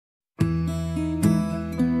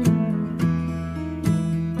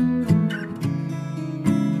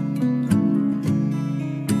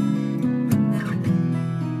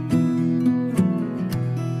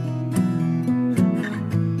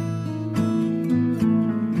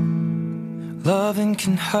Loving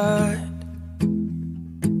can hurt.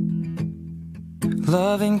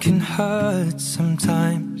 Loving can hurt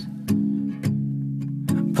sometimes,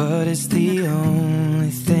 but it's the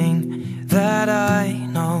only thing that I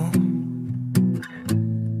know.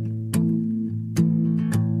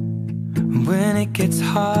 When it gets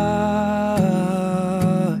hard,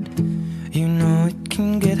 you know it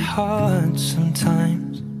can get hard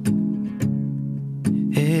sometimes.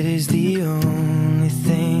 It is the only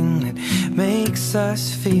thing that makes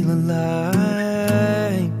us feel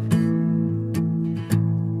alive.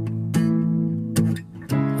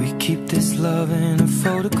 We keep this love in a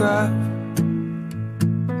photograph.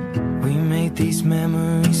 We made these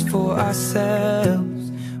memories for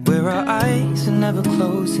ourselves, where our eyes are never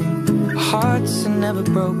closing, our hearts are never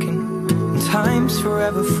broken, and time's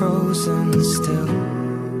forever frozen still.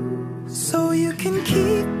 So you can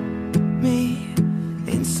keep me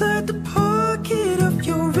inside the pocket of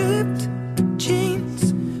your ripped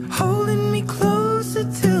jeans, holding me closer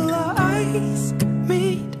till our eyes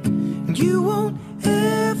meet, and you won't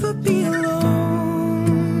ever be alone.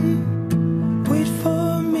 Wait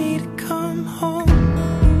for me to come home.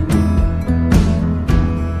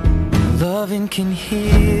 Loving can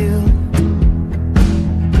heal.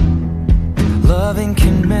 Loving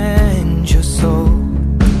can mend your soul,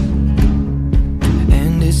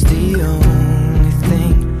 and it's the only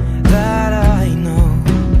thing that I know.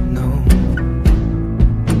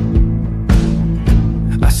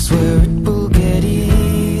 I swear it will get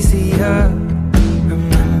easier.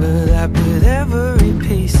 Remember that with every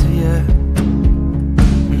piece of you.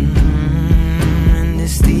 And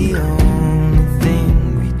it's the only thing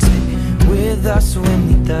we take with us when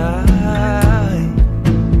we die.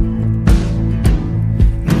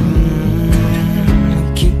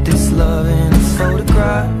 Keep this love in a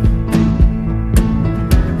photograph.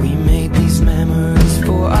 We made these memories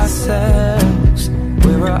for ourselves,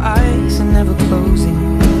 where our eyes are never closing,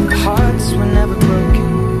 our hearts were never broken,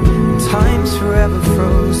 time's forever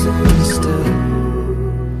frozen still.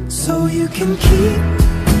 So you can keep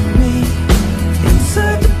me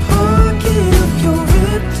inside the pocket of your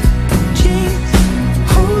ripped jeans,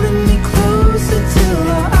 holding me closer till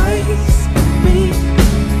our eyes meet.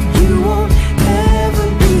 You won't ever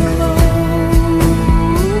be alone.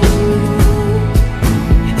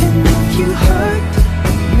 And if you hurt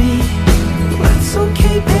me, that's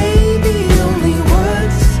okay, baby. Only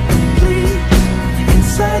words bleed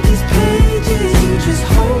inside these pages. You just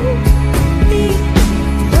hold me.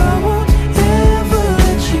 I won't ever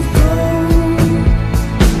let you go.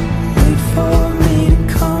 Wait for me to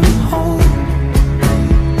come home.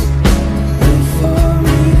 Wait for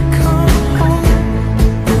me to come home.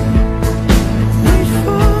 Wait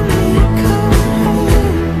for me to come home.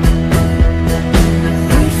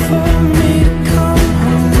 Wait for me to come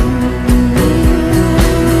home.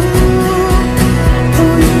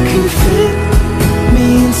 Oh, you can fit me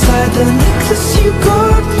inside the necklace you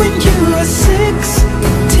got when you were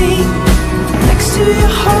 16, next to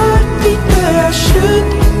your heartbeat where I should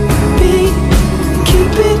be.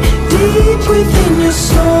 Keep it deep within your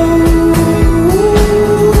soul.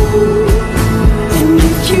 And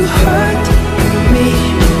if you hurt me,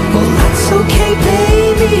 well, that's okay,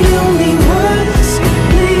 baby. Only words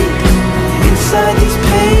bleed inside these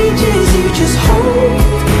pages. You just hold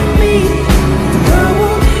me. I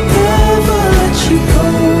won't ever let you go.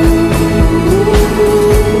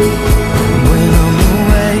 When I'm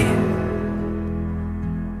away,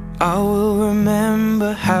 I will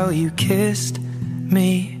remember how you kissed me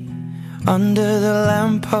under the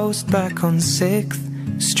lamppost back on 6th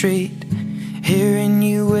Street, hearing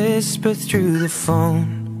you whisper through the phone.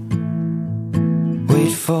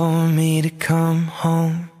 Wait for me to come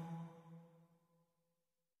home.